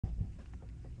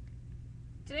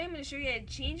Today I'm going to show you how to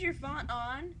change your font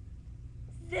on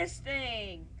this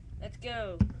thing. Let's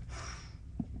go.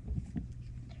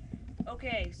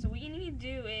 Okay, so what you need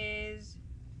to do is,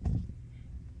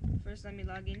 first let me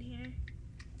log in here.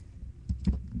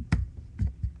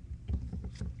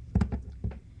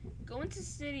 Go into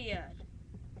Cydia.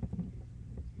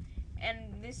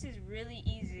 And this is really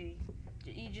easy.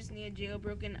 You just need a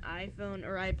jailbroken iPhone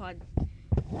or iPod.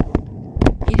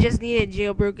 You just need a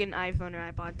jailbroken iPhone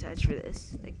or iPod Touch for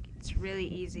this. Like, it's really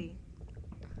easy.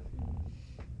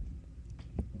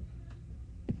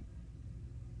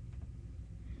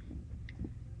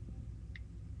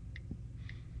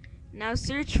 Now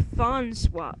search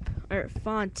FontSwap or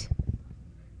FontSwap.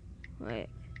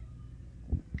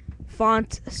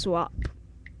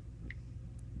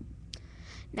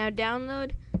 Now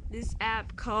download this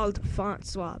app called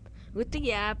FontSwap. With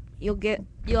the app, you'll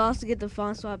also get the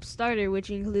FontSwap starter, which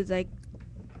includes like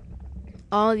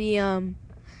all the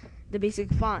basic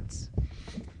fonts.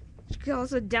 You can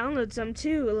also download some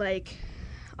too, like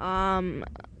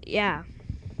yeah,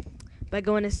 by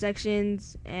going to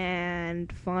sections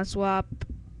and FontSwap.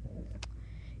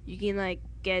 You can like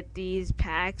get these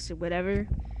packs or whatever.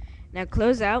 Now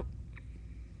close out.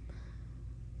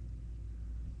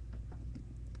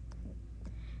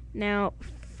 Now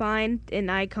find an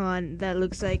icon that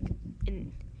looks like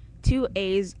two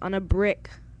A's on a brick,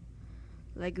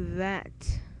 like that.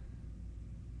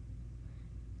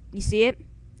 You see it?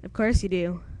 Of course you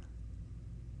do.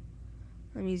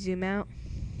 Let me zoom out.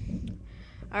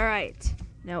 Alright,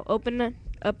 now open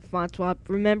up FontSwap.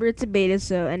 Remember, it's a beta,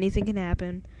 so anything can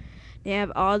happen. They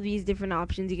have all these different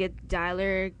options. You get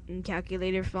dialer and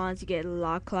calculator fonts, you get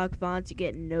lock clock fonts, you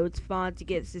get notes fonts, you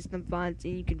get system fonts,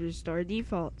 and you can restore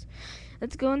defaults.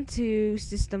 Let's go into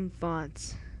system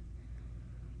fonts.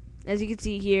 As you can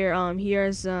see here, here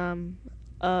are some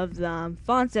of the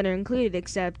fonts that are included,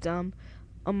 except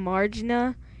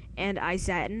Margina and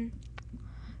iSatin,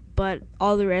 but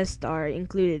all the rest are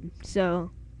included.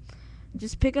 So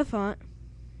just pick a font.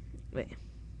 Wait.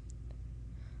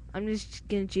 I'm just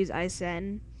gonna choose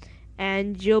iSatin,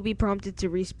 and you'll be prompted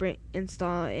to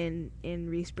install and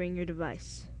respring your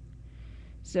device.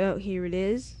 So here it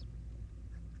is.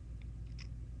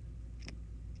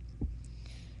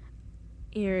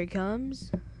 Here it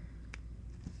comes.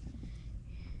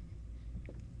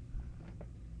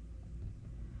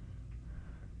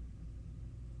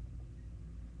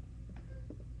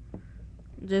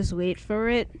 Just wait for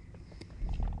it.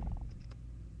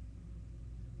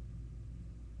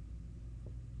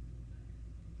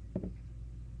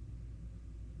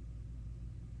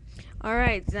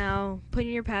 Alright, now put in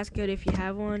your passcode if you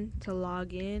have one to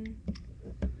log in.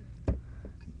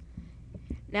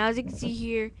 Now as you can see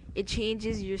here, it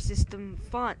changes your system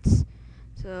fonts.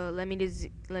 So let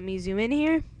me zoom in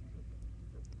here.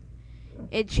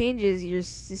 It changes your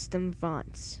system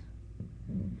fonts.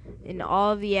 In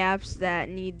all the apps that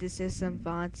need the system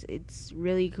fonts, it's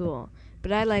really cool.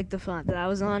 But I like the font that I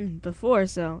was on before,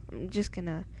 so I'm just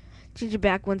gonna change it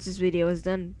back once this video is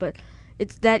done. But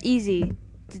it's that easy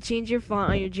to change your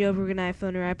font on your jailbroken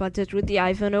iPhone or iPod Touch with the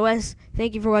iPhone OS.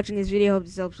 Thank you for watching this video. Hope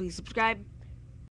this helps. Please subscribe.